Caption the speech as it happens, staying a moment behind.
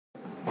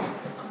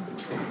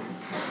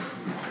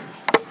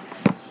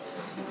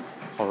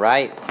All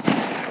right.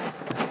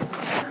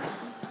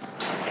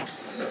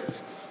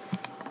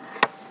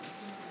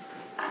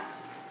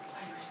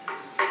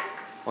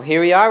 Well,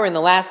 here we are. We're in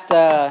the last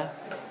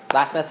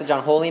message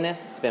on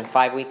holiness. It's been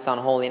 5 weeks on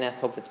holiness.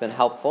 Hope it's been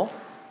helpful.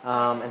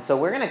 And so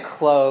we're going to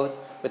close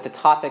with the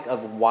topic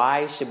of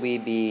why should we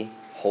be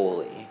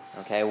holy?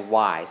 Okay,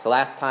 why? So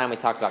last time we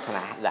talked about kind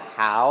of the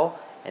how,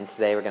 and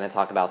today we're going to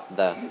talk about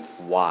the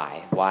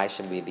why. Why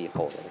should we be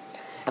holy?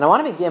 And I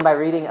want to begin by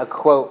reading a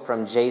quote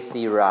from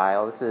J.C.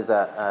 Ryle. This is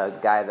a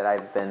guy that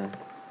I've been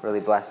really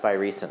blessed by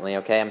recently,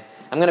 okay?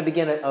 I'm going to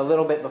begin a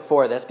little bit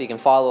before this, but you can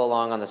follow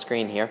along on the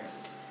screen here.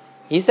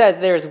 He says,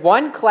 "There's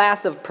one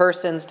class of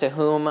persons to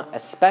whom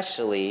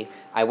especially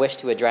I wish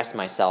to address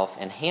myself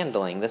in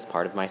handling this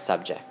part of my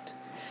subject.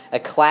 A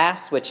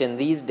class which in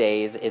these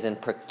days is in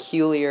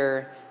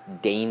peculiar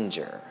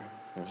danger."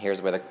 And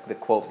here's where the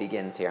quote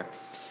begins here.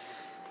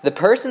 "The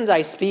persons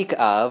I speak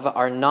of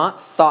are not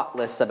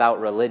thoughtless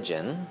about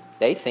religion.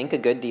 They think a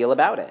good deal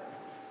about it.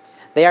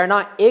 They are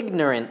not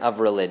ignorant of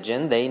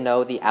religion. They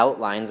know the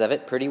outlines of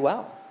it pretty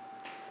well.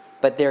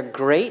 But their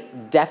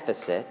great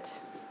deficit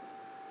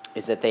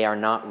is that they are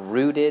not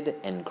rooted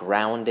and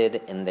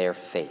grounded in their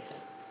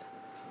faith.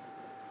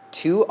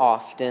 Too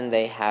often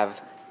they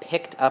have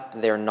picked up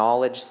their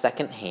knowledge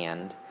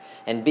secondhand,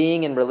 and from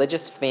being in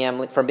religious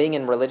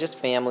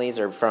families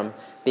or from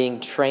being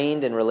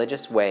trained in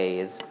religious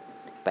ways,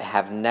 but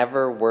have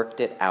never worked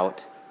it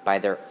out by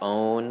their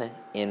own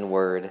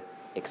inward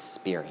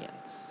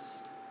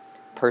experience.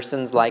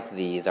 Persons like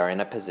these are in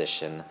a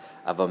position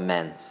of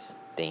immense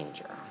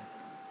danger."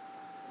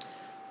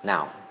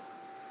 Now,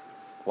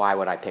 why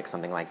would I pick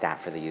something like that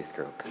for the youth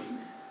group?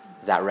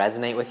 Does that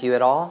resonate with you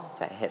at all? Does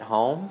that hit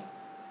home?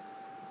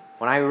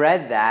 When I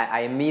read that, I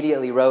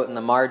immediately wrote in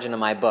the margin of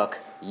my book,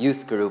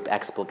 "Youth group!"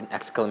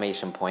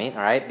 exclamation point,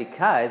 all right?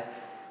 Because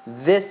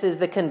this is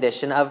the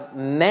condition of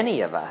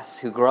many of us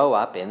who grow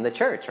up in the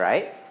church,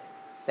 right?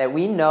 That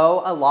we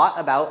know a lot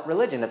about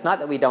religion. It's not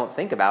that we don't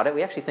think about it.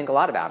 We actually think a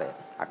lot about it.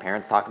 Our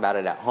parents talk about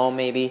it at home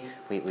maybe.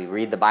 We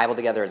read the Bible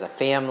together as a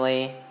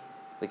family.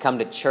 We come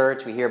to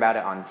church. We hear about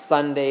it on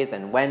Sundays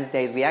and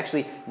Wednesdays. We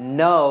actually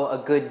know a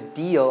good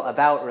deal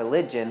about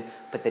religion,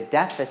 but the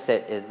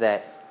deficit is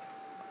that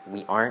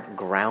we aren't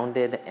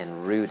grounded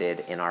and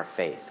rooted in our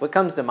faith. What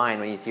comes to mind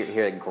when you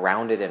hear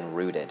grounded and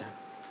rooted?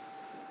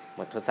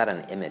 What's that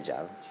an image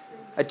of?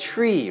 A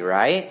tree,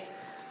 right?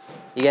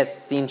 You guys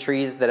seen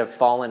trees that have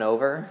fallen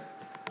over?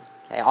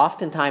 Okay,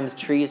 oftentimes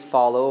trees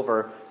fall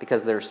over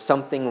because there's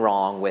something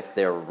wrong with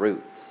their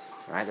roots.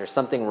 Right? There's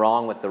something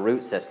wrong with the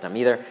root system.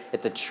 Either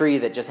it's a tree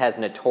that just has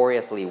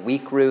notoriously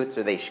weak roots,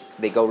 or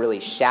they go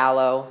really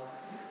shallow.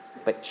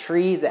 But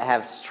trees that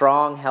have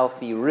strong,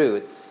 healthy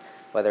roots,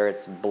 whether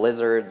it's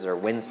blizzards or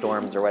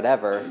windstorms or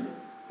whatever,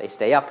 they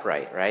stay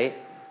upright, right?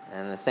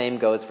 And the same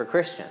goes for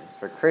Christians.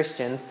 For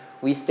Christians,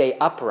 we stay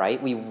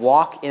upright, we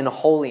walk in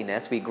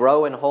holiness, we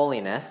grow in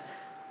holiness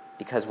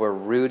because we're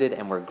rooted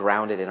and we're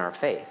grounded in our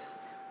faith.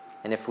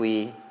 And if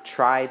we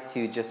try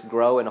to just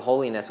grow in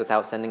holiness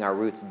without sending our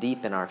roots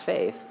deep in our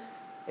faith,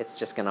 it's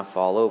just going to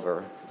fall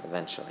over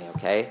eventually,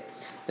 okay?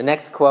 The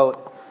next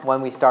quote,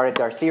 one we started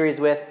our series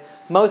with,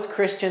 "Most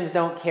Christians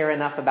don't care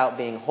enough about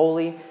being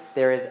holy.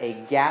 There is a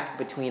gap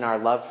between our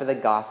love for the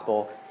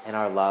gospel and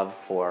our love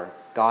for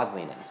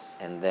godliness,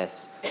 and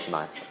this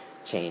must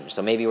change."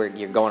 So maybe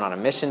you're going on a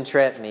mission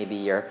trip, maybe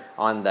you're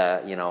on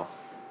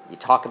you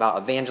talk about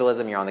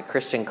evangelism, you're on the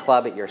Christian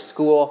club at your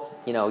school,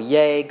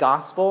 yay,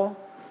 gospel.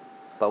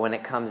 But when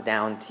it comes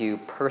down to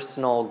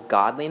personal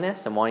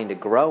godliness and wanting to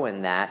grow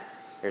in that,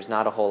 there's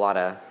not a whole lot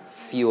of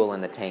fuel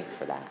in the tank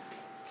for that.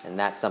 And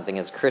that's something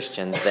as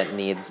Christians that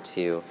needs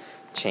to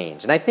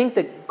change. And I think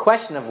the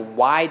question of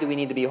why do we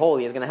need to be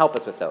holy is going to help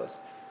us with those.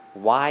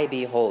 Why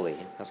be holy?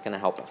 That's going to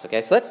help us,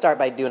 okay? So let's start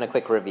by doing a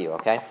quick review,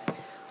 okay?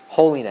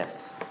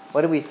 Holiness.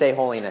 What do we say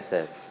holiness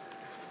is?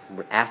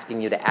 We're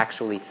asking you to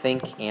actually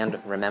think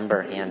and remember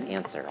and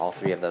answer all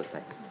three of those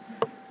things.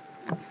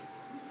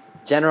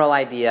 General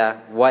idea,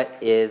 what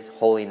is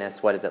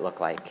holiness? What does it look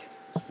like?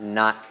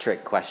 Not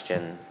trick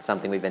question,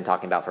 something we've been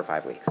talking about for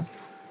 5 weeks.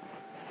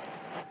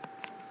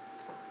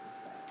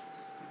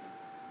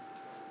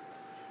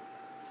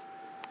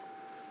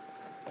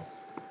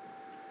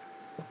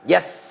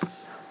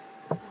 Yes?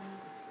 I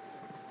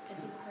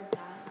think for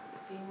God,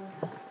 being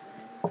without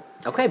sin.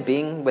 Okay,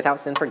 being without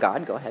sin for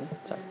God. Go ahead.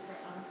 Sorry.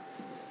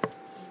 And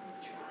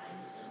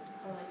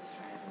for us,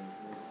 striving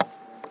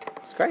to.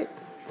 That's great.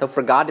 So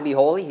for God to be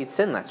holy, he's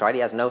sinless, right? He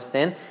has no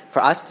sin.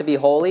 For us to be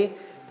holy,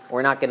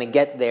 we're not going to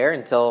get there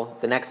until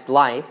the next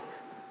life,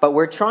 but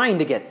we're trying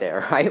to get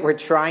there, right? We're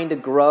trying to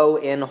grow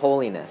in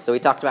holiness. So we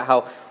talked about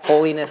how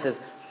holiness is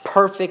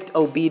perfect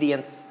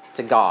obedience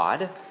to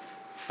God.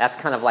 That's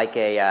kind of like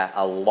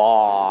a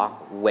law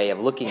way of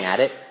looking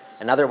at it.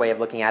 Another way of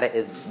looking at it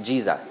is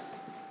Jesus.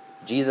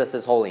 Jesus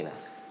is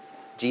holiness.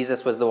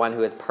 Jesus was the one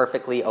who is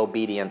perfectly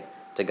obedient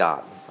to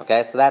God.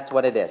 Okay, so that's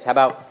what it is. How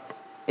about,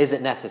 is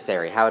it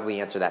necessary? How would we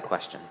answer that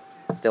question?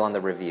 Still on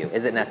the review.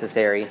 Is it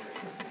necessary?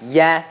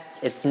 Yes,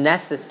 it's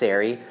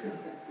necessary.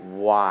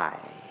 Why?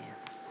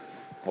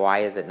 Why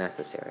is it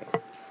necessary?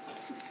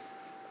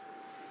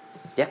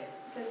 Yeah.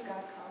 Because God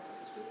calls us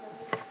to be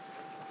holy.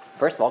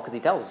 First of all, because he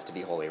tells us to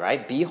be holy,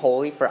 right? Be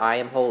holy, for I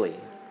am holy,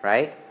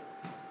 right?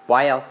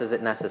 Why else is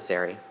it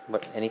necessary?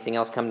 Anything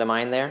else come to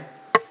mind there?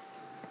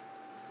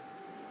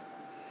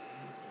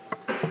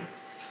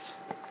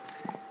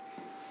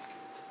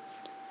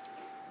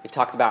 We've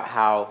talked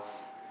about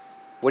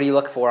what do you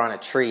look for on a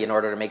tree in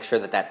order to make sure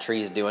that that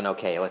tree is doing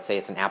okay? Let's say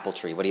it's an apple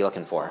tree. What are you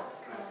looking for?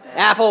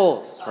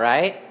 Apples,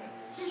 right?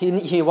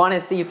 You want to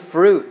see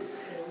fruit.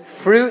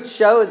 Fruit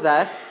shows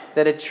us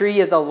that a tree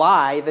is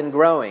alive and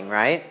growing,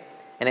 right?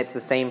 And it's the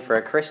same for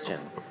a Christian.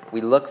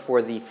 We look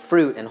for the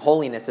fruit, and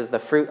holiness is the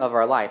fruit of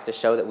our life to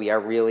show that we are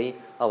really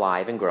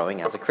alive and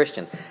growing as a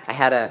Christian. I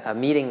had a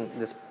meeting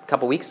this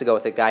couple weeks ago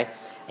with a guy,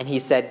 and he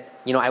said,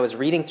 I was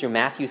reading through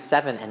Matthew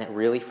 7, and it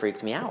really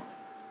freaked me out.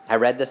 I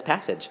read this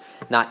passage.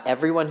 Not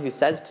everyone who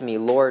says to me,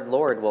 Lord,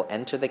 Lord, will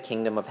enter the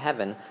kingdom of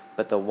heaven,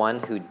 but the one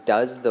who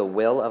does the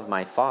will of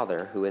my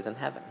Father who is in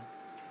heaven.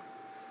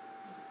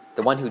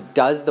 The one who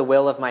does the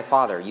will of my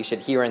Father. You should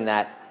hear in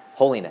that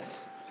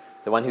holiness.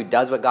 The one who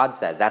does what God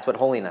says. That's what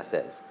holiness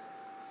is.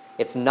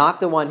 It's not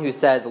the one who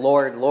says,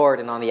 Lord, Lord,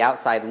 and on the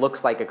outside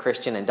looks like a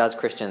Christian and does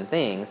Christian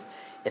things.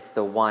 It's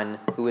the one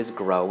who is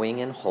growing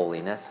in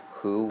holiness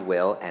who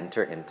will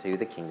enter into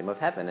the kingdom of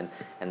heaven.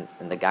 And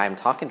the guy I'm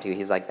talking to,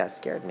 he's like, that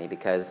scared me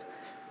because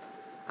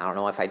I don't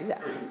know if I do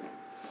that.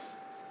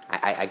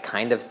 I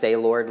kind of say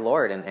Lord,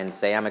 Lord, and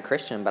say I'm a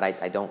Christian, but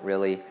I don't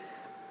really,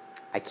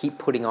 I keep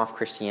putting off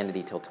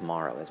Christianity till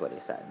tomorrow is what he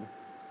said.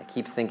 I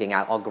keep thinking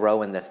I'll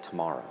grow in this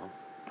tomorrow.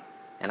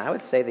 And I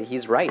would say that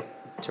he's right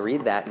to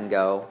read that and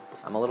go,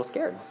 I'm a little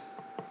scared.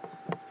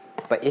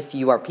 But if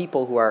you are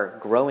people who are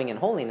growing in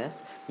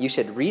holiness, you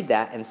should read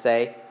that and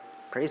say,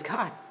 praise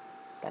God.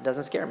 That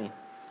doesn't scare me.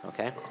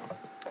 Okay?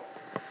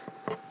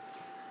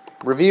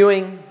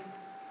 Reviewing,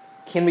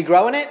 can we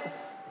grow in it?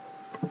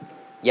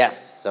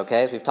 Yes.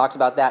 Okay, as we've talked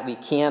about that, we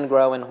can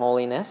grow in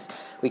holiness.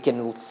 We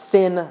can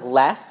sin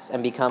less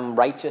and become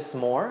righteous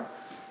more.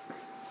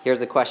 Here's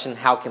the question,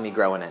 how can we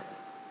grow in it?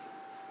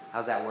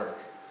 How's that work?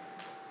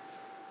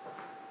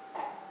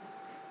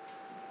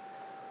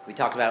 We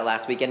talked about it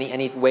last week.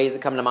 Any ways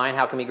that come to mind?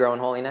 How can we grow in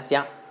holiness?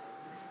 Yeah?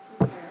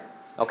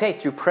 Okay,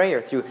 through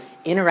prayer, through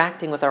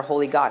interacting with our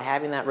holy God,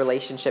 having that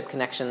relationship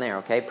connection there,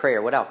 okay?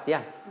 Prayer, what else?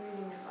 Yeah?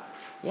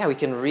 Yeah, we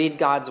can read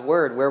God's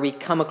word where we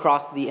come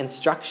across the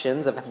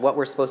instructions of what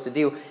we're supposed to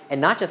do, and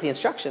not just the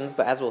instructions,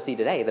 but as we'll see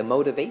today, the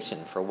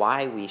motivation for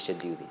why we should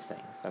do these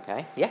things,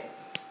 okay? Yeah?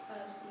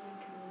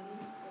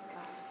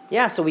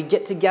 Yeah, so we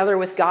get together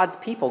with God's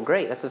people.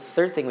 Great, that's the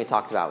third thing we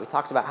talked about. We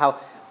talked about how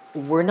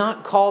we're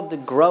not called to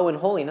grow in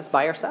holiness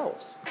by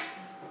ourselves.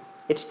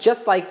 It's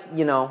just like,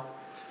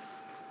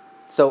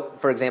 so,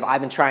 for example,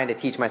 I've been trying to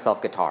teach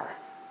myself guitar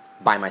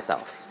by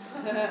myself.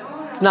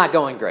 It's not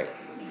going great,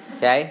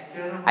 okay?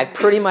 I've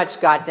pretty much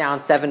got down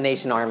Seven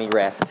Nation Army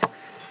riff,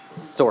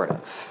 sort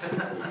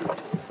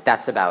of.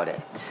 That's about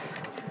it.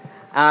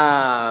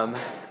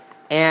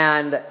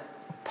 And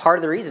part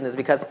of the reason is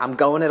because I'm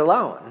going it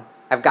alone.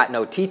 I've got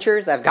no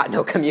teachers. I've got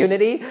no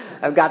community.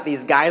 I've got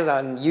these guys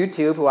on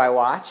YouTube who I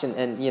watch, and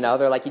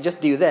they're like, you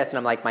just do this. And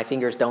I'm like, my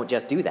fingers don't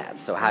just do that,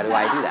 so how do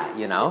I do that,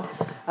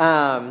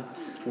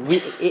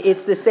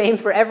 It's the same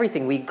for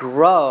everything. We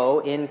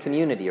grow in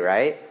community,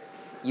 right?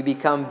 You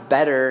become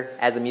better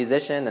as a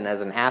musician and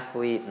as an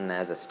athlete and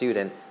as a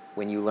student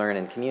when you learn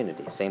in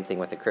community. Same thing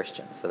with a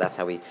Christian. So that's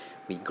how we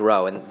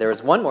grow. And there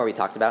was one more we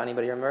talked about.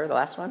 Anybody remember the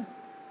last one?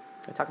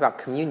 We talked about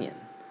communion.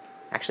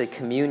 Actually,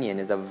 communion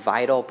is a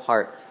vital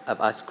part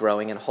of us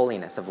growing in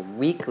holiness, of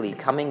weekly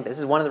coming. This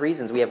is one of the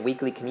reasons we have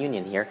weekly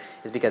communion here,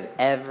 is because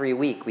every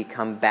week we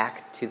come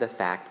back to the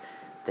fact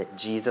that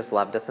Jesus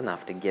loved us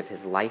enough to give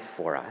his life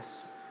for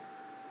us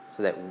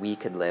so that we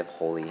could live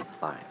holy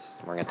lives.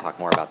 We're going to talk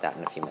more about that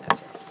in a few minutes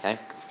here, okay?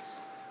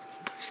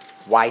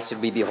 Why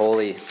should we be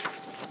holy?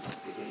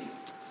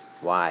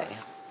 Why?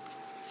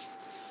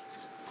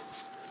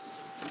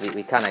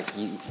 We kind of,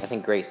 I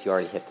think, Grace, you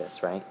already hit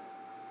this, right?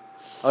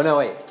 Oh, no,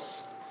 wait.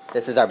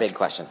 This is our big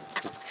question.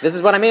 This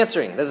is what I'm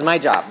answering. This is my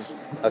job.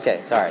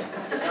 Okay, sorry.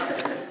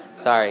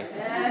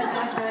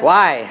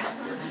 Why?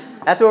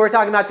 That's what we're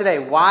talking about today.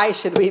 Why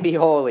should we be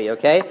holy,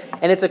 okay?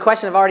 And it's a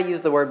question, I've already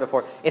used the word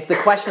before. It's the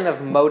question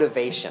of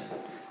motivation,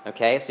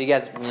 okay? So you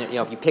guys,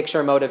 if you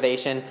picture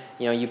motivation,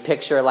 you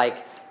picture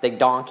like the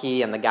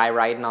donkey and the guy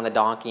riding on the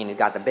donkey, and he's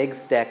got the big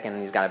stick,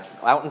 and he's got it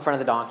out in front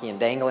of the donkey, and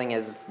dangling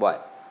is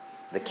what?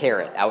 The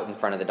carrot out in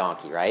front of the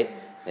donkey, right?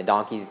 The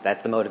donkey's,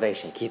 that's the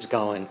motivation. He keeps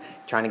going,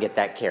 trying to get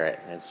that carrot.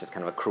 And it's just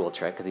kind of a cruel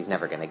trick because he's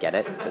never going to get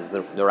it because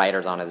the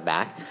rider's on his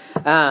back.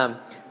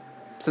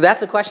 So that's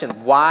the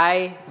question.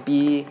 Why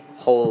be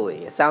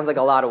holy? It sounds like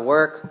a lot of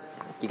work.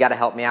 You got to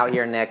help me out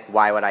here, Nick.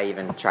 Why would I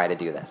even try to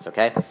do this,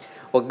 okay?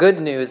 Well, good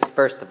news,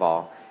 first of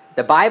all.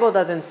 The Bible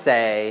doesn't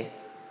say,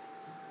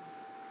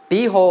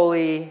 be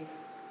holy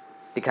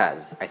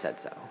because I said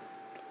so.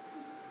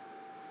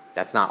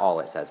 That's not all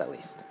it says, at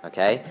least,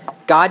 okay?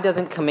 God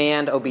doesn't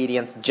command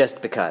obedience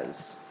just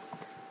because.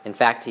 In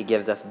fact, he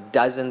gives us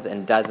dozens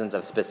and dozens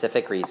of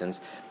specific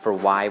reasons for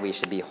why we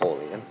should be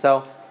holy. And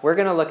so we're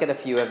going to look at a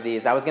few of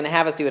these. I was going to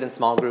have us do it in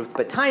small groups,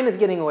 but time is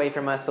getting away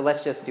from us, so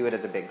let's just do it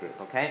as a big group,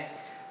 okay?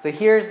 So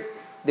here's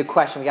the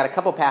question. We got a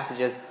couple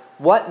passages.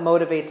 What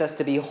motivates us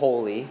to be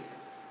holy?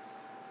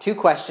 2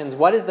 questions.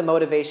 What is the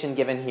motivation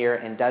given here,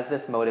 and does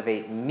this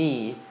motivate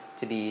me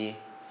to be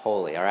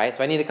holy? All right,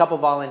 so I need a couple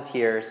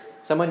volunteers.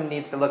 Someone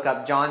needs to look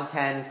up John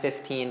 10,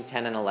 15,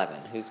 10, and 11.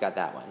 Who's got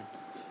that one?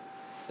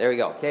 There we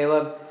go.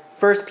 Caleb.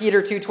 1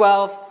 Peter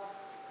 2:12.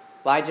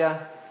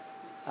 Elijah.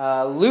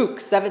 Luke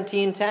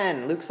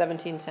 17:10. Luke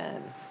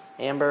 17:10.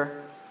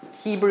 Amber.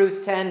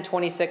 Hebrews 10,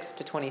 26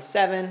 to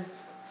 27.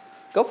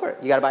 Go for it.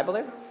 You got a Bible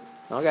there?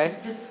 Okay.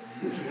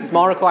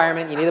 Small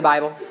requirement. You need a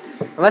Bible.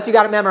 Unless you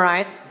got it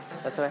memorized.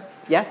 That's okay.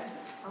 Yes?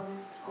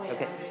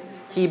 Okay.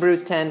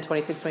 Hebrews 10,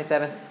 26,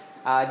 27.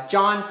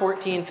 John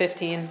 14,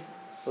 15.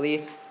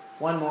 Elise.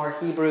 One more.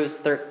 Hebrews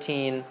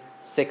 13,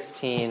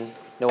 16.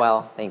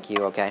 Noel. Thank you.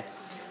 Okay.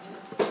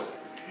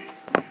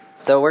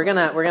 So we're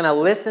gonna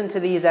listen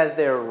to these as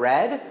they're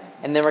read,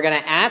 and then we're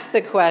gonna ask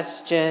the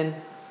question,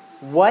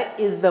 what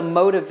is the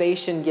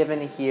motivation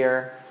given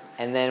here?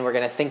 And then we're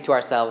gonna think to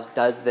ourselves,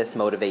 does this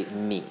motivate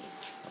me?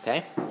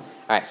 Okay? All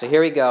right, so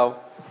here we go.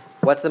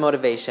 What's the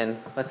motivation?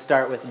 Let's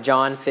start with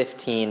John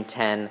 15,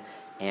 10,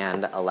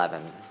 and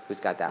 11. Who's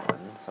got that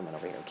one? Someone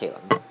over here.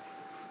 Caleb.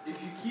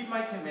 If you keep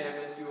my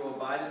commandments, you will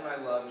abide in my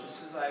love, just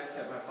as I have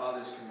kept my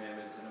Father's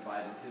commandments and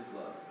abide in his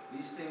love.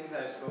 These things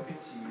I have spoken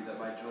to you, that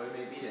my joy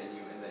may be in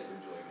you, and that your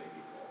joy may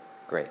be full.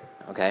 Great.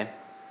 Okay.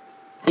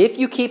 If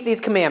you keep these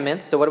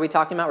commandments, so what are we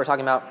talking about? We're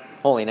talking about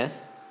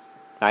holiness.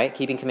 All right,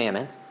 keeping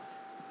commandments.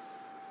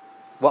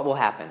 What will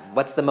happen?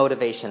 What's the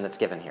motivation that's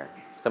given here?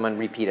 Someone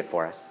repeat it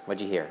for us. What'd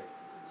you hear?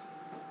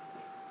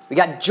 We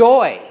got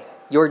joy.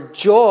 Your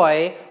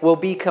joy will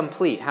be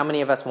complete. How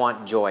many of us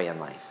want joy in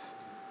life?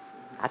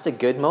 That's a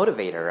good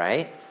motivator,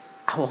 right?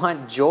 I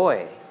want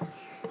joy.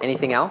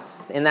 Anything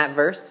else in that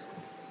verse?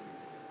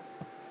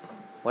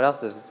 What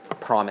else is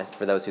promised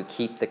for those who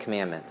keep the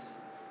commandments?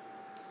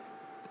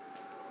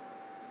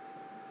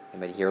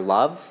 Anybody hear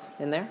love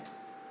in there?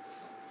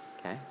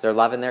 Okay. Is there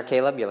love in there,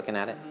 Caleb? You're looking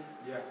at it?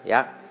 Yeah.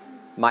 Yeah.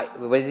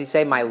 What does he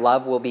say? My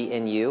love will be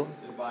in you.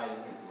 Abide in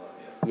his love,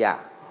 yes. Yeah.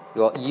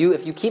 Well,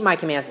 if you keep my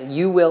commandments,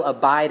 you will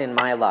abide in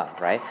my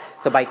love, right?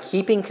 So by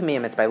keeping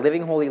commandments, by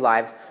living holy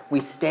lives, we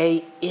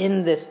stay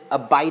in this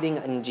abiding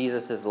in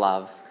Jesus'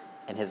 love,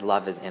 and his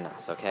love is in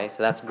us, okay?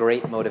 So that's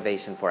great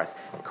motivation for us.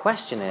 The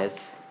question is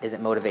it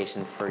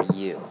motivation for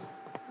you?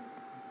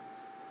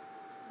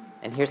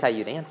 And here's how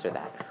you'd answer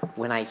that.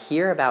 When I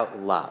hear about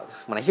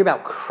love, when I hear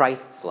about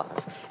Christ's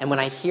love, and when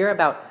I hear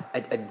about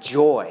a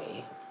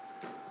joy,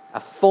 a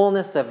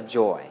fullness of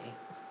joy,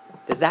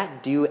 does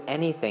that do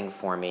anything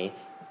for me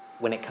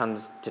when it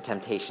comes to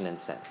temptation and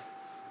sin?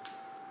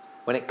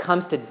 When it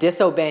comes to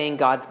disobeying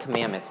God's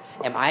commandments,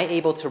 am I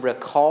able to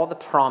recall the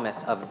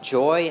promise of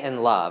joy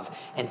and love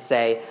and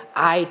say,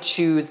 I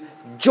choose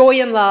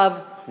joy and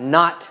love,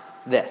 not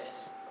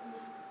this?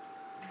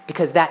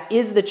 Because that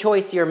is the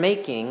choice you're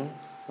making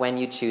when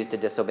you choose to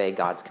disobey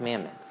God's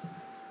commandments.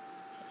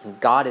 And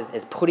God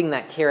is putting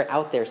that carrot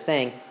out there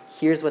saying,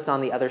 here's what's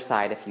on the other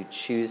side if you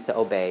choose to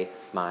obey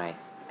my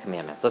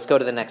commandments. Let's go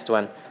to the next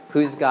one.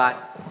 Who's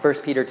got 1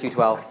 Peter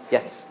 2:12?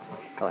 Yes,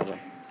 Elijah.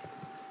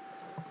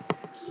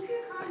 Keep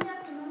your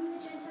conduct among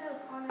the Gentiles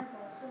honorable,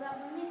 so that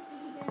when they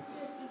speak against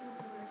you as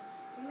evildoers,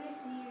 they may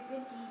see your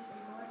good deeds and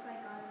glorify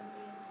God on the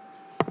day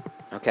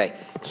of His. Okay,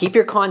 keep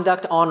your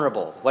conduct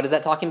honorable. What is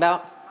that talking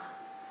about?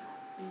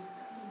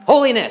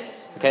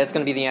 Holiness. Okay, that's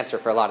going to be the answer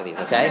for a lot of these,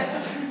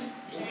 okay?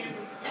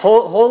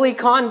 Holy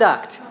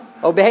conduct.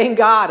 Obeying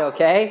God,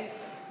 okay?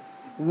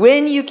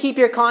 When you keep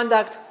your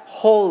conduct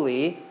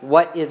holy,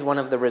 what is one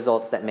of the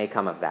results that may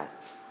come of that?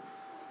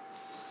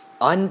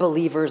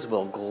 Unbelievers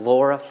will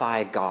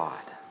glorify God.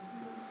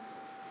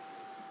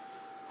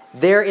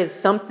 There is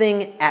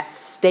something at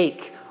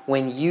stake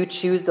when you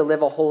choose to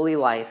live a holy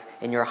life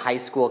in your high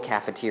school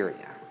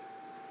cafeteria.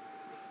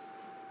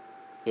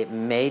 It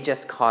may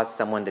just cause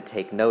someone to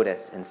take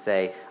notice and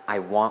say, I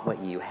want what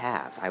you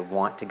have. I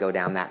want to go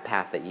down that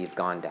path that you've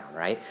gone down,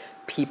 right?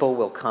 People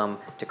will come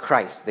to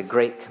Christ. The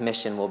Great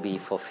Commission will be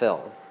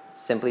fulfilled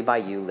simply by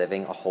you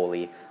living a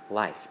holy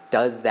life.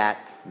 Does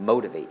that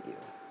motivate you?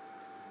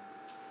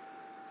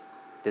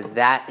 Does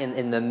that,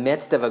 in the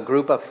midst of a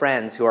group of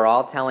friends who are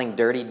all telling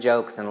dirty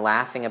jokes and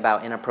laughing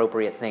about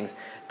inappropriate things,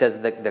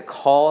 does the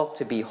call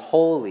to be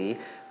holy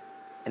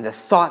and the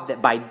thought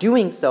that by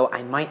doing so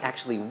I might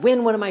actually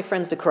win one of my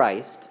friends to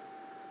Christ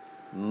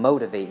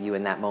motivate you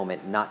in that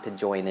moment not to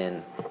join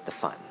in the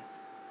fun?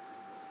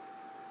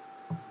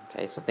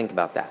 Okay, so think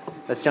about that.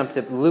 Let's jump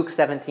to Luke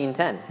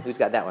 17:10. Who's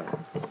got that one?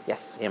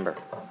 Yes, Amber.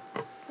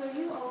 So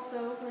you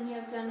also, when you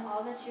have done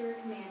all that you were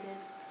commanded,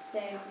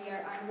 say, we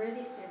are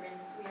unworthy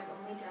servants, we have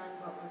only done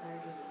what was our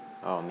duty.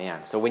 Oh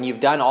man, so when you've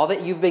done all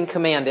that you've been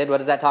commanded,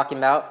 what is that talking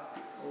about?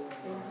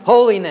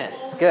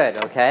 Holiness.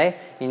 Good, okay?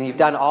 And you've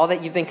done all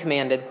that you've been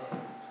commanded.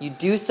 You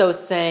do so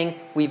saying,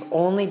 we've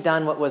only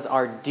done what was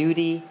our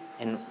duty,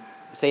 and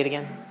say it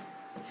again.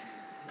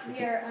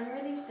 We are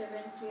unworthy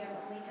servants. We have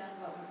only done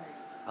what was our duty.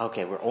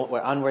 Okay,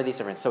 we're unworthy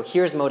servants. So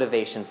here's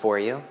motivation for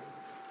you.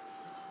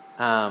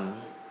 As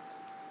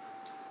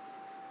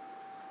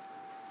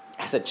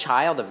a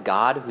child of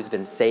God who's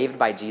been saved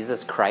by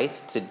Jesus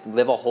Christ to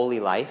live a holy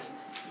life,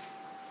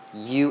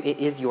 it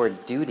is your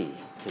duty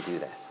to do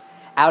this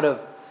out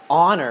of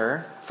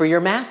honor for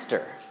your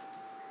master.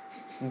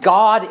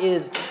 God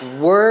is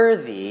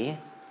worthy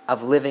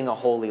of living a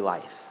holy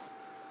life.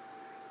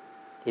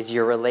 Is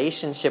your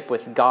relationship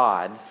with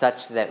God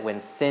such that when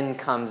sin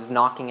comes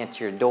knocking at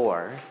your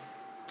door,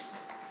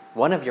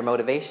 one of your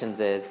motivations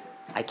is,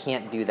 I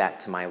can't do that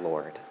to my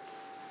Lord.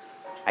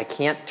 I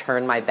can't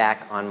turn my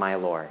back on my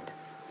Lord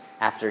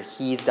after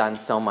he's done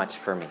so much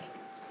for me.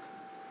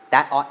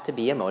 That ought to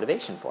be a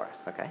motivation for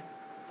us, okay?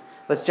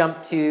 Let's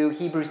jump to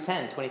Hebrews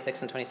 10,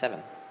 26 and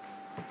 27.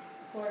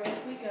 For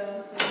if we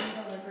go sinning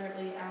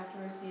deliberately after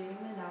receiving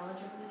the knowledge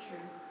of the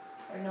truth,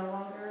 there no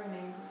longer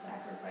remains a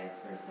sacrifice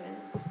for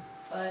sins,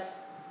 but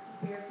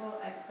fearful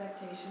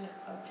expectation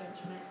of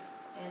judgment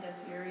and a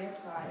fury of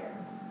fire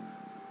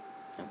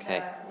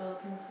that will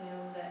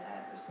consume the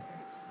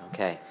adversaries.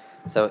 Okay,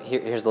 so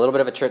here's a little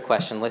bit of a trick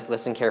question.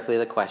 Listen carefully to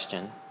the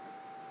question.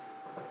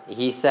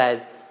 He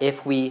says,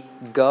 if we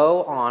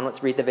go on,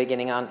 let's read the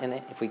beginning in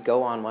it. If we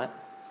go on what?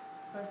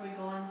 Or if we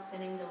go on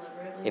sinning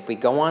deliberately. If we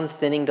go on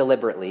sinning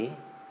deliberately,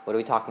 what are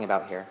we talking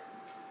about here?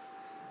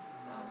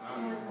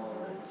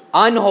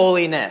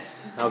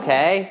 Unholiness,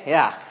 okay?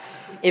 Yeah.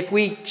 If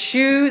we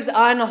choose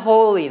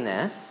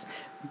unholiness,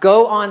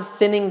 go on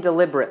sinning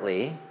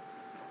deliberately,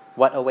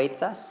 what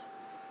awaits us?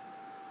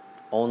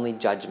 Only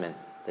judgment.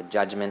 The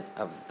judgment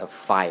of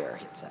fire,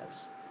 it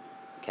says.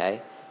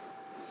 Okay?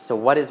 So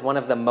what is one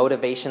of the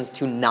motivations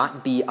to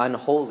not be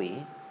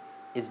unholy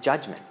is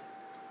judgment.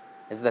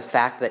 Is the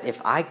fact that if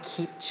I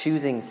keep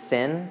choosing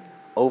sin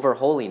over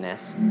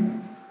holiness,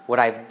 what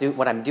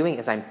I'm doing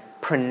is I'm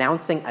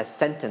pronouncing a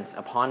sentence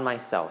upon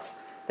myself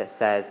that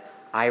says,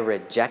 I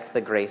reject the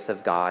grace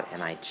of God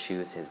and I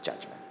choose his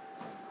judgment.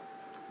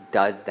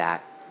 Does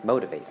that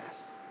motivate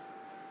us?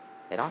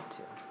 It ought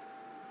to.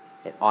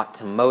 It ought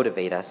to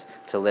motivate us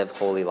to live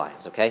holy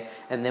lives, okay?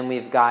 And then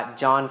we've got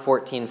John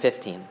 14,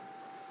 15.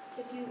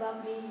 If you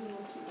love me, you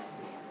will keep my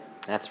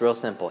commandments. That's real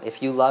simple.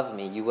 If you love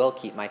me, you will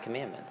keep my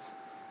commandments.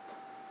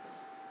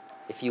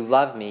 If you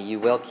love me, you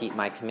will keep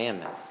my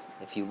commandments.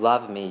 If you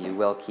love me, you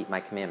will keep my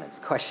commandments.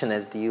 Question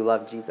is, do you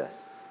love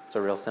Jesus? It's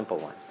a real simple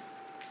one.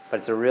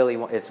 But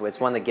it's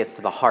one that gets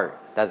to the heart,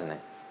 doesn't it?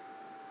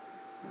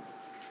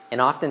 And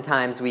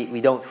oftentimes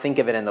we don't think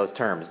of it in those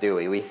terms, do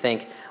we? We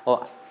think,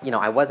 well, I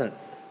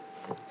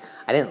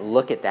didn't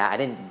look at that. I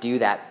didn't do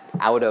that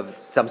out of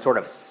some sort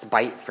of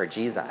spite for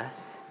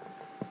Jesus.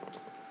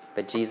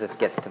 But Jesus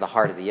gets to the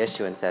heart of the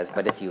issue and says,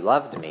 but if you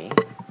loved me,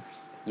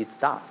 you'd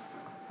stop.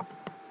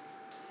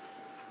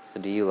 So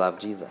do you love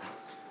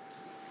Jesus?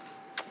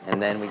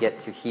 And then we get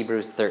to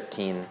Hebrews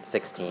 13,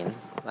 16.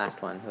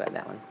 Last one. Who had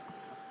that one?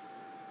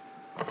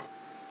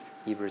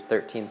 Hebrews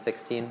 13,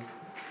 16.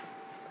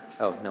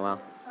 Oh, Noel.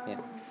 Yeah.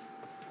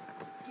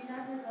 Do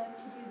not neglect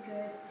to do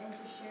good and to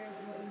share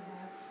what you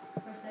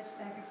have, for such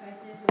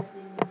sacrifices are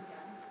pleasing to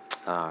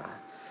God.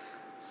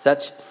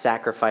 Such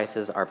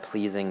sacrifices are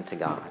pleasing to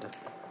God.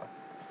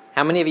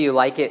 How many of you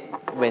like it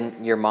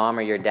when your mom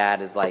or your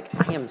dad is like,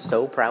 I am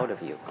so proud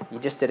of you. You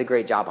just did a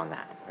great job on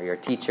that. Or your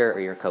teacher or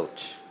your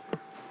coach.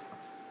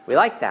 We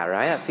like that,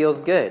 right? It feels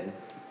good.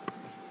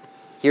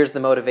 Here's the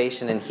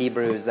motivation in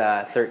Hebrews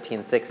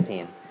 13,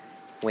 16.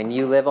 When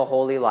you live a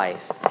holy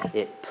life,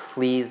 it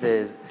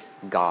pleases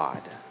God.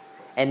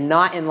 And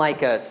not in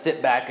like a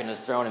sit back in his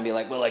throne and be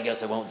like, well, I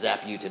guess I won't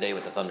zap you today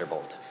with a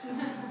thunderbolt.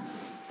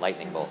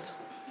 Lightning bolt.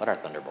 What are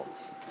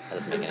thunderbolts? That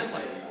doesn't make any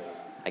sense.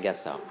 I guess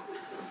so.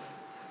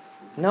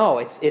 No,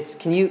 it's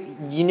can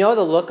you know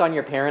the look on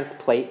your parents'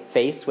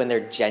 face when they're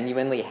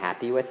genuinely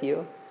happy with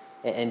you?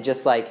 And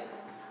just like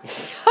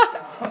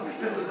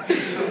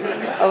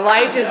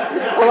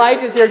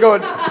Elijah's here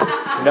going,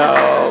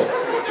 no.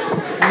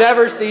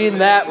 Never seen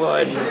that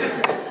one.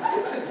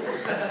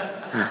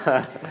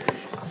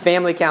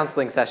 Family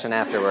counseling session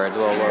afterwards.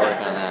 We'll work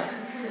on that.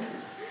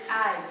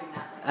 I do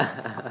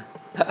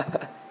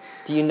not.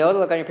 Do you know the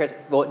look on your parents?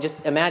 Well,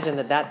 just imagine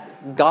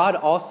that God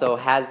also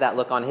has that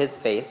look on his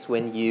face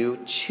when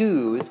you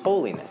choose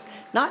holiness.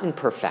 Not in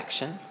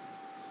perfection,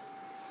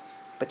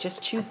 but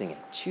just choosing it.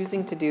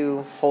 Choosing to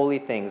do holy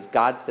things.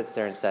 God sits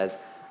there and says,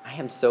 I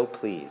am so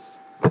pleased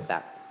with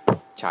that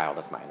child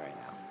of mine right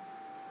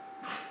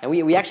now. And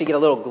we actually get a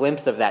little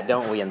glimpse of that,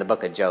 don't we, in the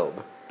book of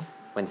Job?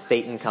 When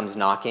Satan comes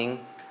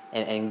knocking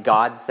and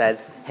God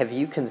says, have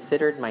you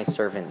considered my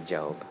servant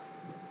Job?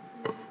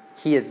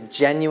 He is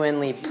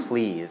genuinely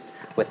pleased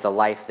with the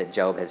life that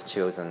Job has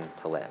chosen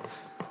to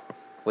live.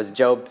 Was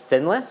Job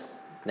sinless?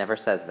 Never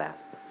says that.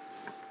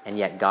 And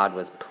yet God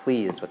was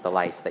pleased with the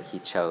life that he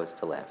chose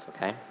to live,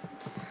 okay?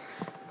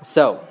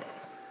 So,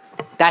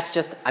 that's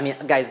just,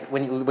 guys,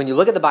 when you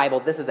look at the Bible,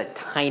 this is a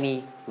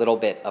tiny little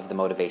bit of the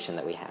motivation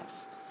that we have.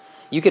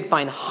 You could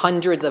find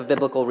hundreds of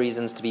biblical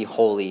reasons to be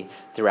holy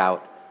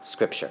throughout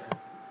Scripture,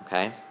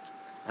 okay?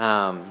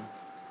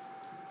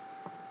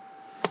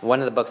 One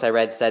of the books I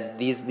read said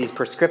these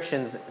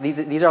prescriptions,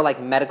 these are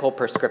like medical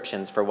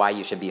prescriptions for why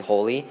you should be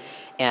holy.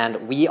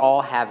 And we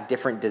all have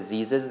different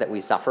diseases that we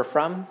suffer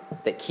from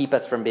that keep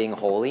us from being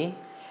holy.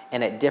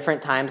 And at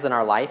different times in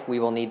our life, we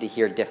will need to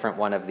hear different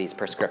one of these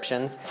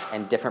prescriptions.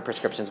 And different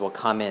prescriptions will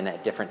come in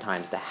at different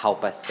times to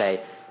help us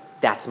say,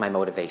 that's my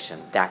motivation.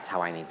 That's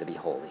how I need to be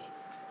holy.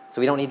 So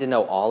we don't need to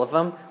know all of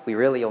them. We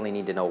really only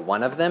need to know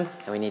one of them.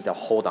 And we need to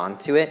hold on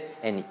to it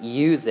and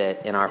use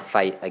it in our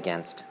fight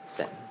against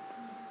sin.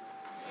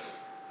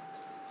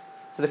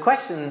 So the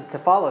question to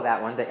follow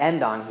that one, to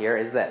end on here,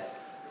 is this.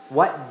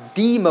 What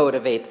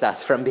demotivates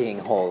us from being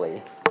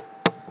holy?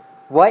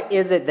 What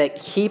is it that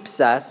keeps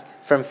us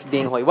from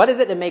being holy? What is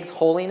it that makes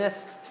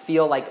holiness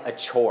feel like a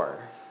chore?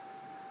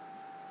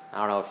 I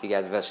don't know if you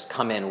guys have just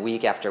come in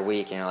week after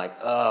week and you're like,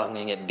 oh, I'm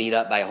going to get beat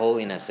up by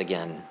holiness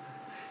again.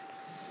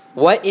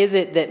 What is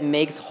it that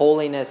makes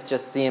holiness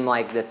just seem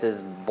like this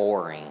is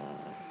boring?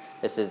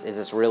 Is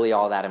this really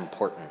all that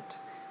important?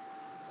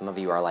 Some of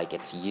you are like,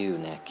 it's you,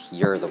 Nick.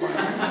 You're the one.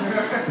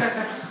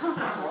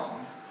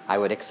 I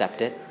would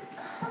accept it.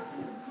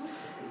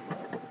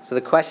 So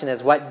the question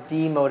is, what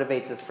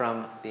demotivates us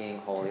from being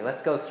holy?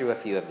 Let's go through a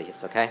few of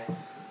these, okay?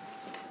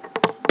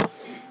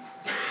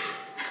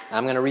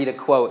 I'm going to read a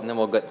quote and then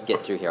we'll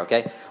get through here,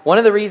 okay? One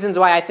of the reasons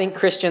why I think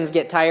Christians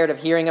get tired of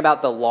hearing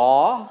about the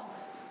law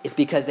is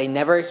because they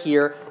never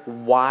hear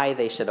why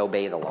they should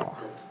obey the law.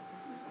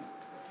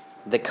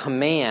 The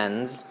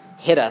commands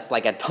hit us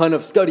like a ton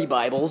of study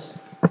Bibles.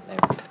 There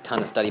are a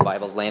ton of study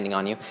Bibles landing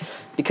on you.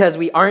 Because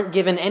we aren't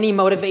given any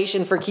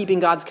motivation for keeping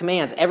God's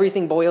commands.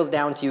 Everything boils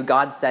down to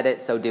God said it,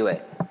 so do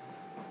it.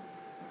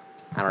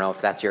 I don't know if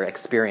that's your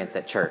experience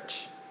at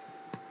church.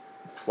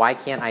 Why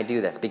can't I do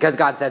this? Because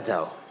God said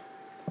so.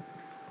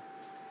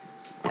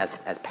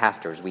 As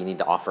pastors, we need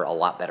to offer a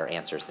lot better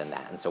answers than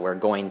that. And so we're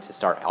going to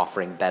start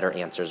offering better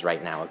answers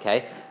right now,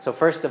 okay? So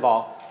first of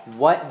all,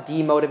 what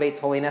demotivates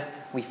holiness?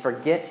 We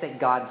forget that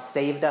God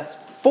saved us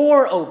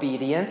for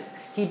obedience.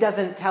 He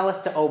doesn't tell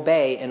us to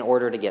obey in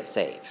order to get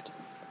saved.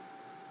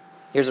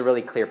 Here's a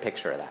really clear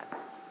picture of that.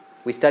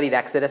 We studied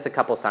Exodus a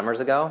couple summers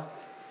ago.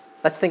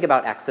 Let's think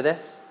about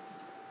Exodus.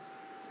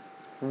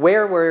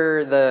 Where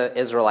were the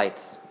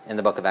Israelites in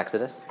the book of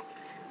Exodus?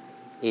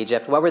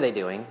 Egypt. What were they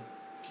doing?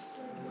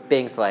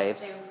 Being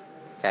slaves.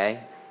 Okay.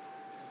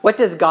 What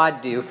does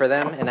God do for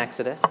them in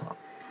Exodus?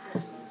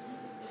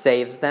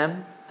 Saves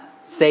them.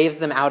 Saves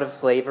them out of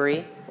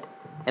slavery.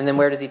 And then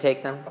where does he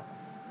take them?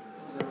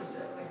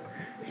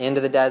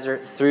 Into the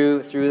desert,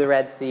 through the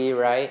Red Sea,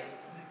 right?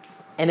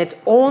 And it's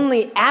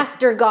only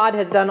after God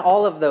has done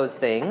all of those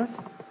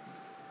things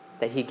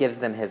that he gives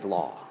them his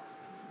law.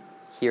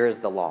 Here is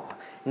the law.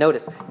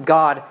 Notice,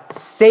 God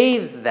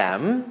saves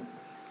them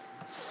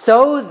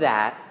so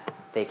that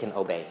they can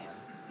obey him.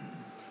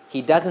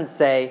 He doesn't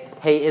say,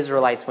 hey,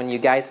 Israelites, when you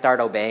guys start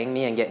obeying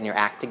me and getting your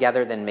act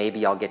together, then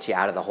maybe I'll get you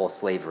out of the whole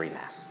slavery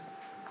mess.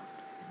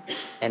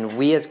 And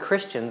we as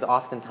Christians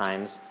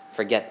oftentimes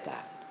forget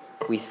that.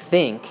 We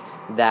think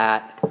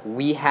that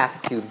we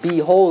have to be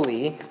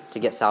holy to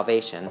get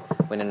salvation,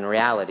 when in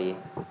reality,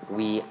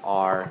 we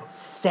are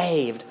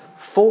saved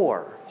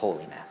for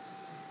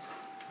holiness.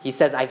 He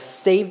says, I've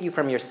saved you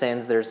from your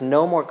sins. There's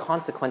no more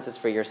consequences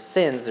for your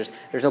sins.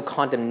 There's no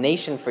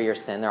condemnation for your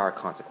sin. There are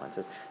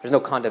consequences. There's no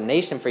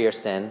condemnation for your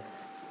sin.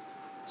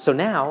 So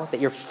now that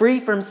you're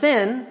free from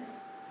sin,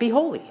 be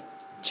holy.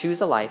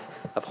 Choose a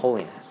life of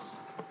holiness.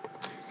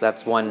 So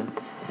that's one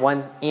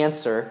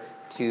answer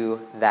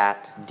to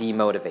that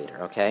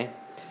demotivator, okay?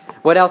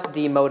 What else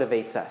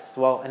demotivates us?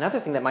 Well, another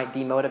thing that might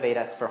demotivate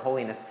us for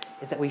holiness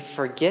is that we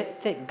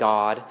forget that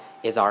God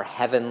is our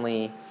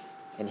heavenly,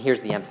 and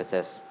here's the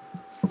emphasis,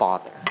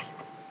 Father.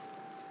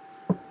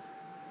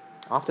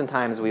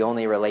 Oftentimes we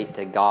only relate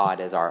to God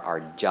as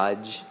our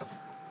judge,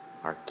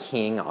 our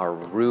king, our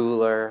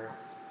ruler.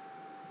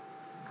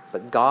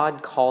 But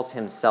God calls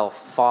himself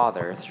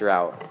Father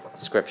throughout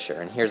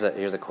Scripture. And here's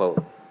a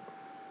quote.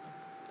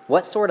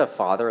 What sort of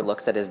father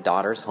looks at his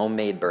daughter's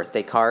homemade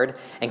birthday card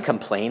and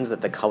complains that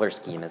the color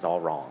scheme is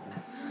all wrong?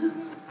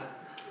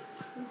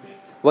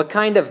 What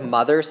kind of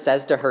mother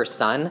says to her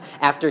son,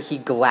 after he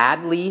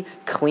gladly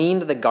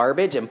cleaned the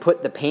garbage and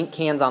put the paint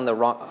cans on the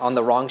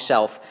wrong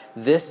shelf,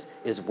 this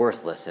is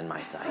worthless in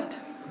my sight?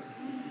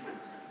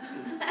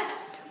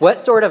 What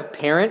sort of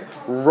parent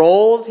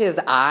rolls his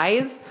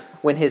eyes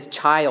when his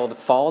child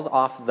falls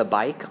off the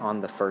bike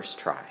on the first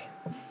try?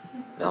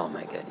 Oh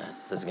my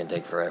goodness, this is going to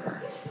take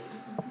forever.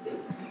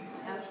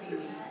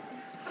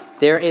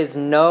 There is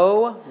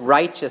no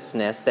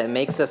righteousness that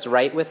makes us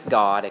right with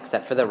God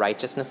except for the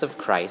righteousness of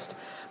Christ.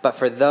 But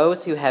for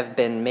those who have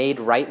been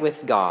made right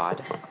with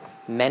God,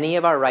 many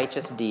of our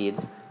righteous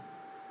deeds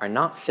are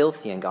not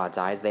filthy in God's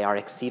eyes. They are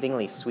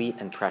exceedingly sweet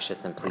and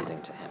precious and pleasing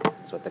to him.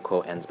 That's what the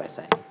quote ends by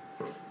saying.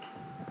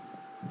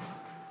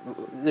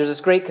 There's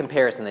this great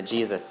comparison that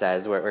Jesus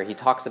says where he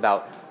talks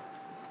about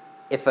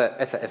if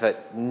a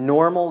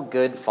normal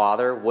good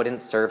father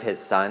wouldn't serve his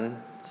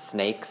son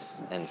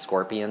snakes and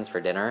scorpions for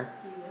dinner,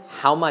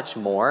 how much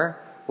more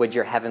would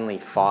your heavenly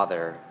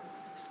Father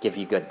give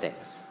you good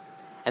things?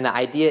 And the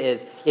idea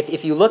is,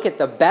 if you look at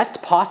the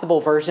best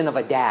possible version of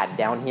a dad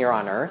down here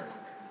on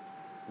earth,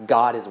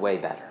 God is way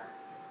better.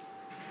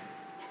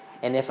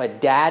 And if a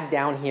dad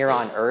down here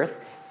on earth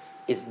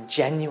is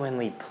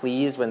genuinely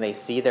pleased when they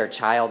see their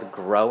child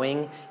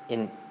growing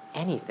in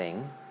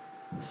anything,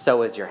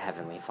 so is your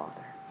heavenly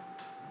Father.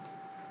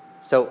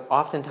 So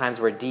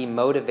oftentimes we're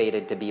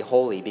demotivated to be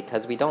holy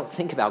because we don't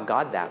think about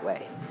God that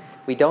way.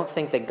 We don't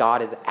think that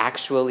God is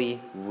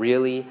actually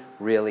really,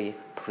 really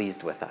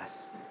pleased with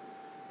us.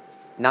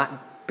 Not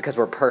because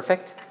we're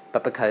perfect,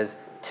 but because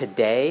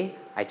today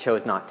I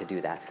chose not to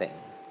do that thing.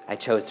 I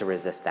chose to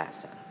resist that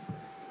sin.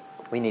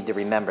 We need to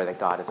remember that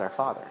God is our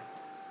Father.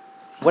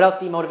 What else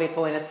demotivates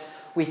holiness?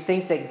 We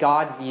think that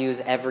God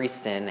views every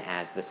sin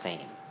as the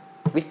same.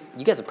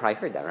 You guys have probably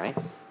heard that, right?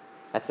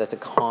 That's a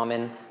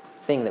common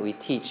thing that we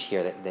teach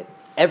here, that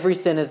every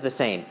sin is the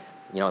same.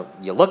 You know,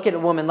 you look at a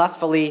woman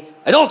lustfully,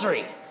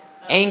 adultery,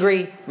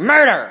 angry,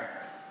 murder.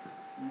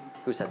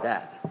 Who said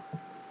that?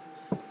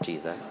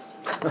 Jesus.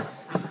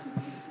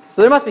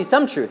 So there must be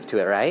some truth to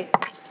it, right?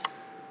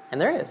 And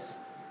there is.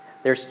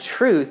 There's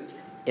truth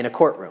in a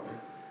courtroom.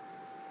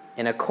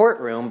 In a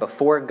courtroom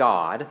before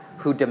God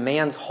who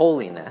demands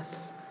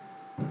holiness,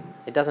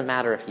 it doesn't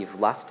matter if you've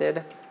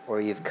lusted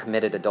or you've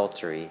committed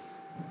adultery,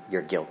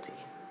 you're guilty.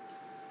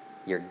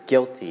 You're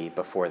guilty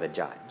before the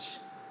judge.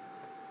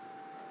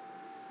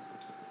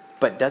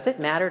 But does it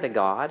matter to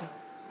God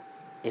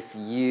if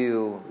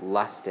you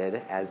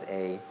lusted as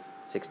a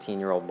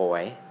 16-year-old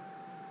boy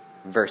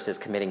versus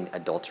committing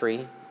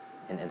adultery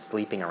and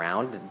sleeping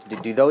around?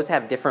 Do those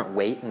have different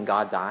weight in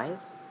God's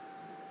eyes?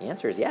 The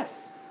answer is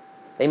yes.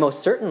 They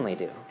most certainly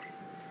do.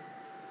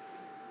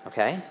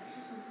 Okay?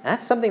 And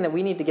that's something that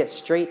we need to get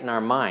straight in our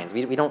minds.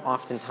 We don't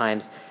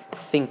oftentimes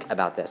think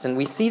about this. And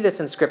we see this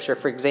in Scripture.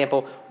 For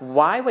example,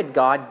 why would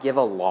God give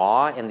a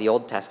law in the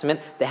Old Testament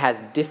that has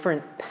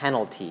different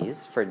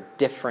penalties for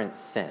different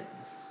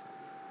sins?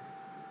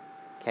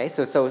 Okay,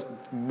 so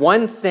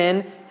one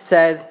sin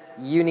says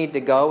you need to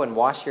go and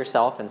wash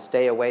yourself and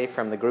stay away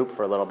from the group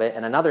for a little bit,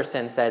 and another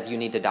sin says you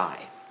need to die.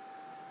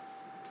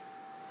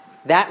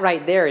 That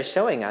right there is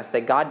showing us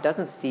that God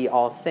doesn't see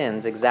all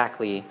sins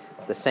exactly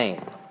the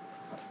same.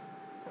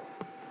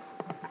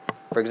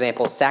 For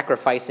example,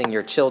 sacrificing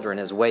your children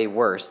is way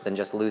worse than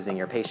just losing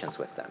your patience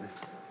with them.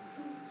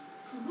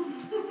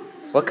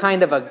 What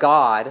kind of a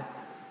God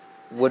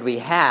would we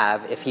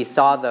have if he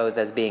saw those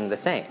as being the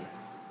same?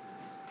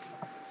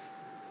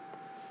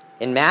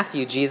 In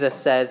Matthew, Jesus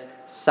says,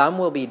 some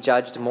will be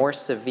judged more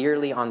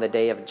severely on the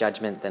day of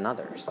judgment than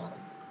others.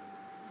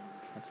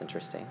 That's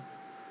interesting.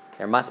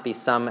 There must be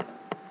some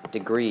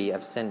degree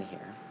of sin here.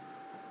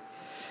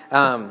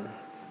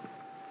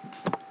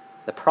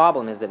 The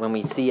problem is that when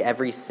we see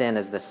every sin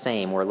as the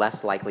same, we're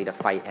less likely to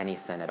fight any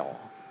sin at all.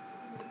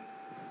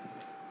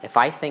 If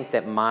I think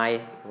that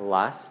my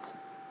lust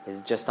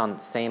is just on the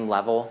same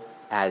level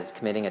as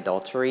committing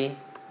adultery,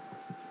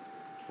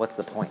 what's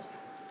the point?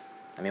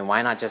 I mean,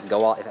 why not just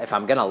go all... If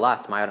I'm going to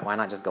lust, why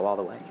not just go all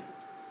the way?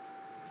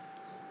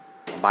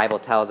 The Bible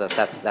tells us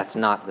that's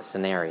not the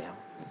scenario.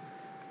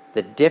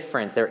 The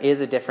difference, there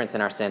is a difference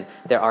in our sin.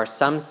 There are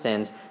some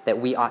sins that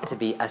we ought to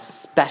be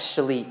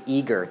especially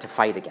eager to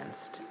fight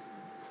against.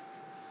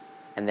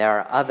 And there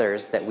are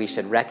others that we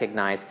should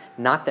recognize,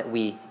 not that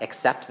we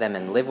accept them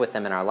and live with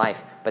them in our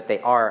life, but they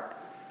are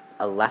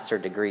a lesser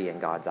degree in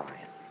God's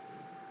eyes.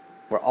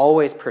 We're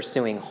always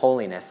pursuing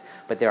holiness,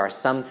 but there are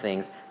some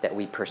things that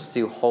we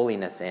pursue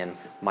holiness in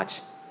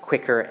much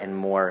quicker and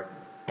more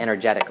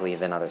energetically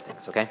than other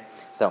things, okay?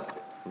 So,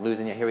 I'm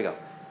losing you. Here we go.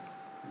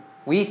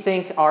 We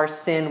think our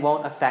sin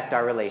won't affect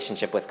our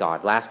relationship with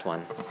God. Last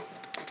one.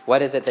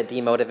 What is it that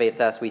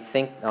demotivates us? We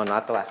think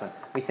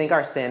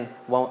our sin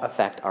won't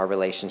affect our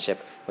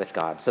relationship with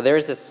God. So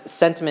there's this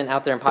sentiment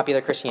out there in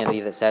popular Christianity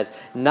that says,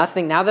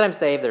 nothing, now that I'm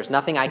saved, there's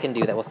nothing I can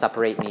do that will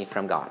separate me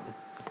from God.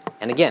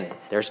 And again,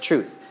 there's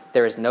truth.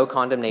 There is no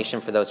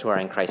condemnation for those who are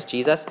in Christ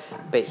Jesus,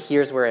 but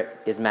here's where it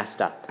is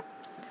messed up.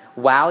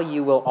 While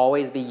you will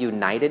always be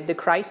united to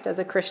Christ as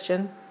a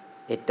Christian,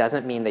 it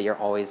doesn't mean that you're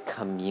always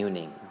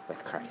communing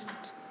with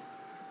Christ.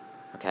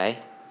 Okay?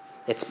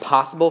 It's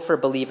possible for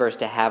believers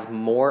to have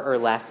more or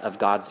less of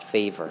God's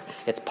favor.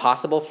 It's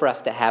possible for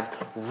us to have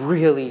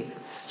really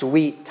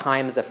sweet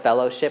times of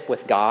fellowship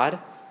with God,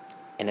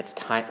 and it's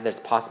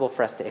possible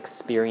for us to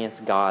experience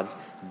God's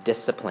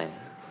discipline.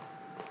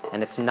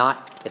 And it's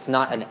not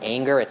an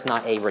anger, it's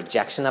not a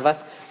rejection of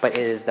us, but it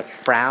is the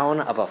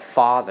frown of a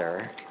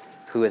father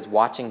who is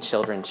watching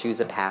children choose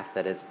a path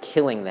that is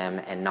killing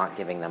them and not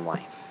giving them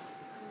life.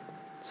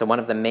 So one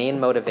of the main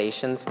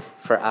motivations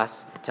for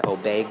us to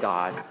obey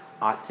God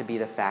ought to be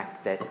the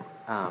fact that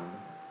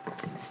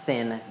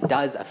sin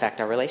does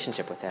affect our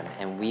relationship with him,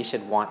 and we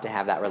should want to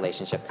have that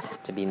relationship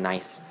to be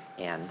nice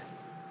and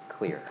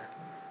clear.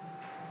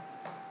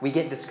 We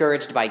get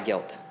discouraged by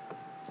guilt.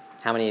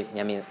 How many, you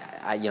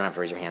don't have to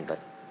raise your hand, but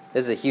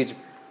this is a huge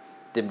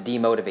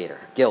demotivator.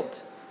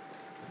 Guilt.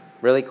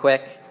 Really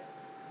quick,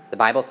 the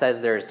Bible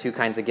says there's two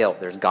kinds of guilt.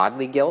 There's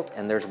godly guilt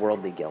and there's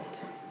worldly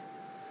guilt.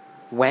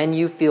 when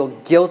you feel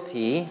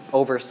guilty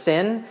over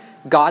sin,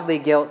 godly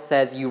guilt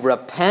says you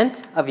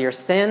repent of your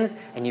sins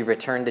and you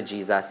return to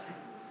Jesus.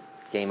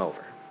 Game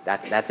over.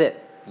 That's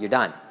it. You're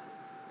done.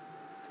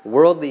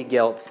 Worldly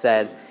guilt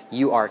says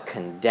you are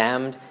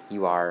condemned,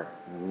 you are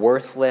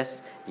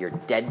worthless, you're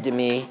dead to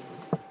me.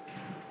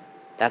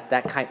 That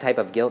type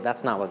of guilt,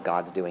 that's not what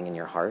God's doing in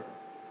your heart.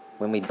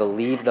 When we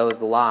believe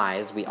those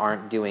lies, we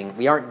aren't doing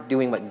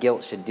what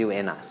guilt should do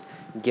in us.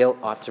 Guilt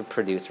ought to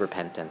produce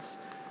repentance.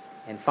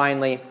 And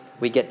finally,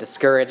 we get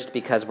discouraged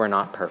because we're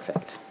not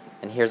perfect.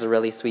 And here's a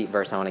really sweet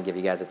verse I want to give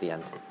you guys at the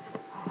end.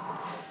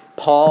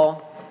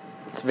 Paul,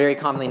 it's very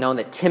commonly known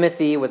that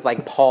Timothy was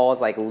like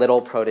Paul's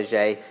little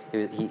protege.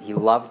 He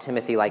loved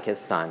Timothy like his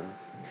son.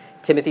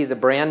 Timothy's a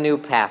brand new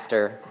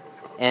pastor,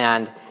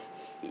 and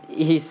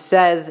he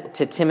says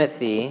to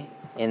Timothy,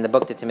 in the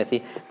book to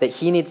Timothy, that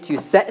he needs to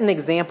set an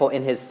example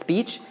in his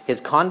speech,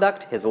 his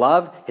conduct, his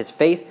love, his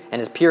faith, and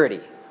his purity.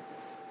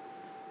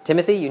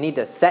 Timothy, you need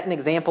to set an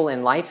example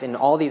in life in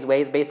all these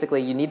ways.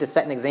 Basically, you need to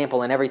set an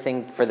example in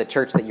everything for the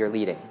church that you're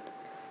leading.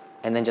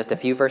 And then just a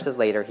few verses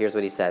later, here's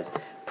what he says.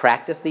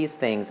 Practice these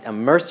things,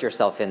 immerse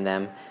yourself in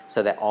them,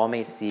 so that all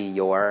may see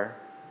your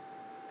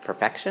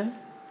perfection?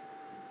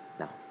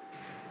 No.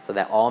 So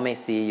that all may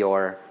see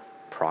your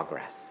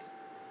progress.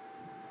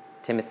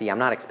 Timothy, I'm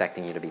not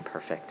expecting you to be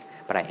perfect,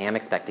 but I am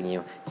expecting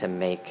you to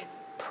make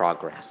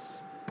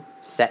progress.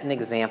 Set an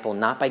example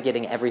not by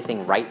getting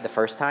everything right the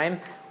first time,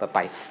 but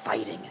by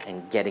fighting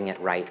and getting it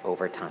right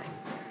over time.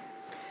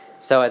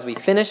 So as we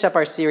finish up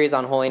our series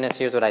on holiness,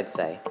 here's what I'd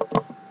say.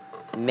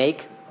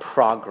 Make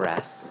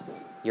progress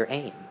your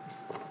aim.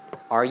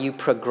 Are you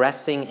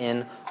progressing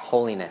in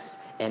holiness?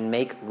 And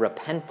make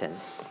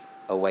repentance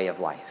a way of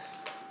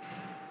life.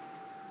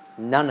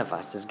 None of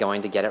us is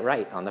going to get it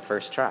right on the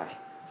first try.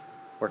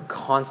 We're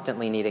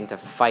constantly needing to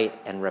fight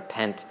and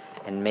repent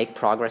and make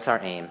progress our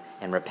aim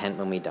and repent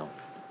when we don't.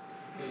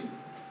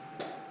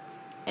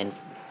 And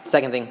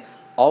second thing,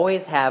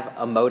 always have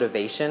a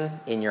motivation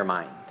in your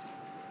mind.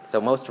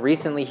 So most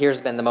recently, here's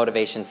been the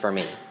motivation for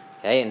me.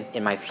 Okay,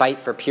 in my fight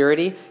for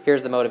purity,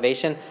 here's the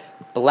motivation.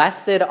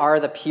 Blessed are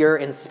the pure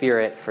in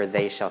spirit, for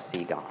they shall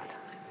see God.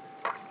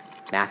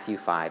 Matthew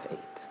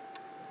 5:8.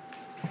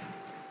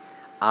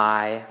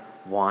 I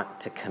want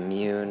to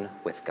commune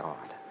with God.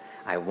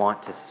 I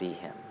want to see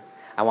him.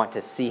 I want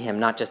to see him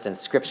not just in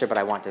Scripture, but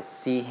I want to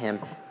see him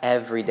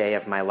every day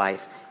of my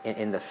life,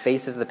 in the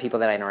faces of the people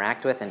that I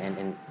interact with, and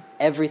in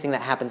everything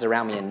that happens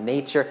around me in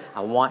nature.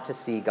 I want to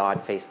see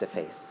God face to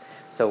face.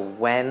 So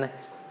when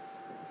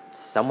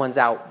someone's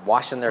out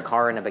washing their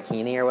car in a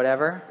bikini or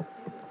whatever,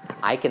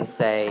 I can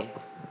say,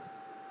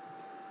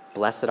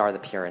 blessed are the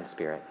pure in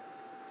spirit.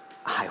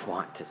 I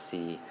want to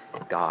see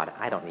God.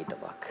 I don't need to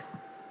look.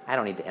 I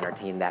don't need to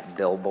entertain that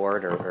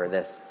billboard or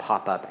this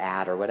pop-up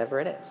ad or whatever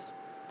it is.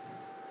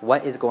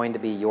 What is going to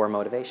be your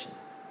motivation?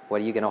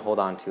 What are you going to hold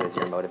on to as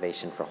your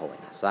motivation for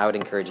holiness? So I would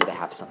encourage you to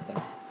have something.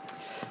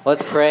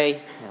 Let's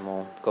pray, and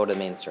we'll go to the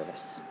main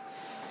service.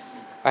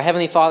 Our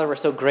Heavenly Father, we're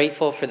so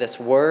grateful for this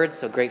word,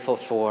 so grateful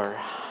for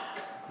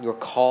your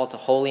call to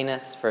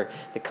holiness, for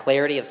the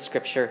clarity of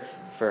Scripture,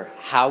 for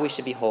how we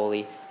should be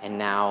holy, and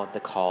now the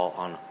call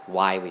on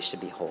why we should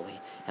be holy.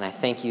 And I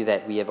thank you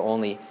that we have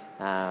only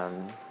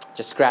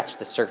just scratched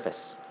the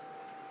surface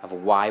of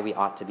why we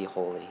ought to be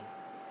holy.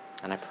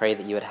 And I pray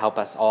that you would help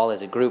us all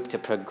as a group to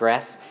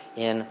progress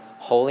in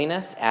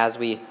holiness as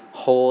we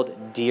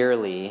hold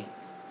dearly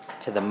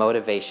to the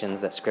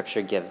motivations that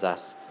Scripture gives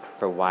us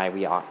for why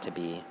we ought to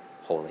be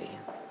holy.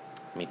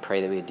 And we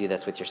pray that we would do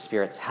this with your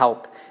Spirit's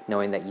help,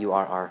 knowing that you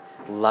are our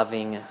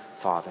loving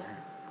Father.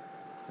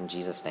 In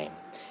Jesus' name,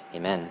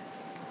 amen.